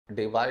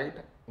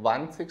divide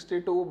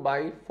 162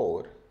 by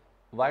 4.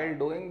 While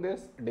doing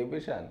this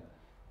division,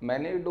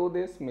 many do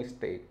this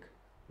mistake.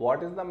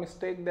 What is the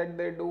mistake that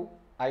they do?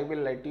 I will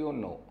let you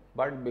know.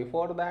 But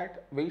before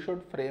that, we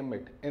should frame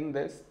it in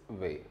this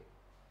way.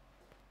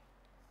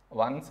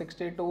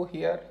 162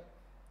 here,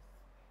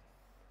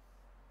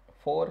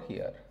 4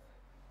 here.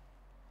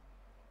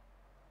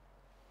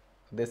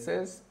 This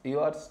is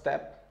your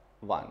step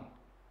 1.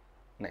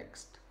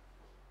 Next,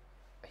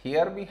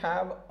 here we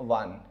have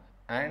 1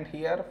 and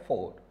here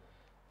 4.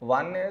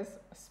 1 is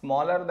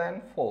smaller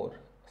than 4.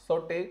 So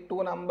take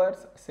two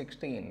numbers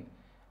 16.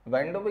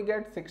 When do we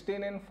get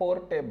 16 in 4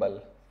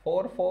 table?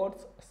 4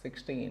 fours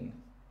 16.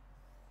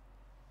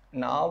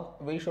 Now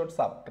we should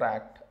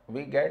subtract.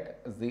 We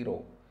get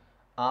 0.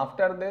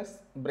 After this,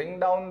 bring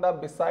down the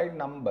beside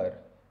number.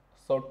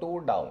 So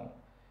 2 down.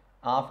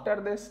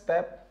 After this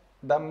step,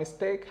 the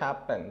mistake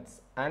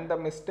happens, and the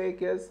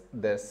mistake is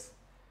this.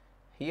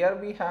 Here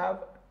we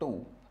have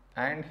 2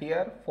 and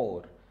here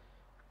 4.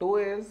 2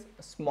 is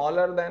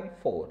smaller than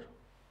 4.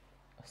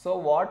 So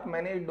what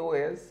many do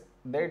is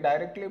they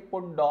directly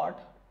put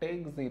dot,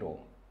 take 0,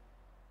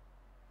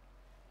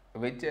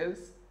 which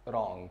is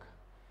wrong.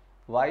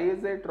 Why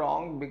is it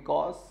wrong?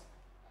 Because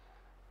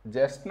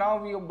just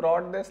now you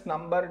brought this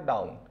number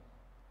down,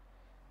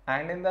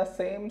 and in the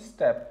same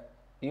step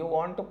you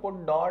want to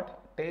put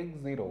dot, take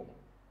 0,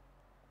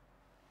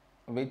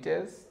 which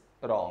is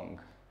wrong.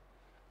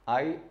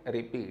 I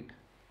repeat,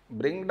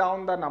 bring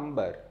down the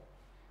number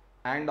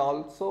and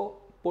also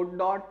put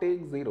dot,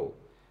 take 0.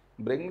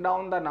 Bring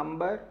down the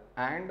number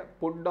and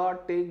put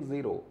dot, take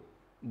 0.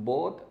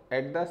 Both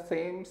at the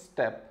same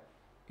step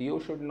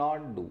you should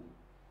not do.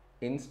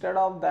 Instead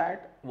of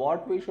that,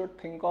 what we should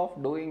think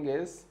of doing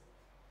is,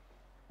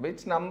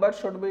 which number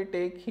should we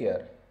take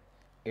here?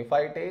 If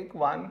I take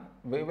 1,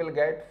 we will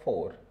get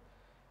 4.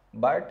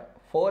 But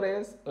 4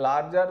 is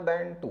larger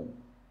than 2.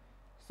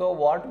 So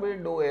what we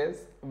do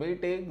is, we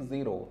take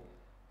 0.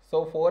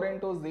 So 4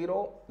 into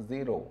 0,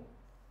 0.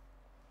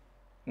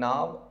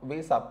 Now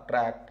we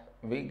subtract,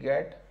 we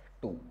get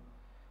 2.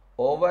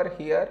 Over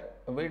here,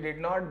 we did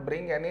not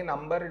bring any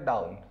number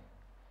down,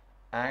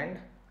 and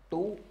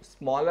 2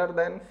 smaller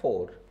than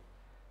 4.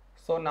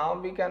 So now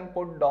we can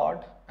put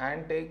dot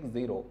and take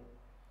 0.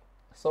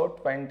 So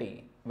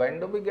 20. When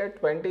do we get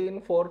 20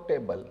 in 4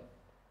 table?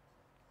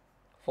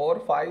 4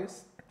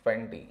 5s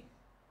 20.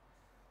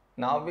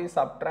 Now we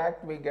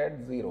subtract, we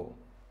get 0.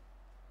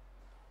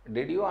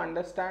 Did you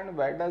understand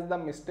where does the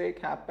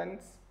mistake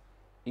happens?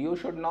 You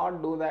should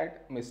not do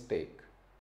that mistake.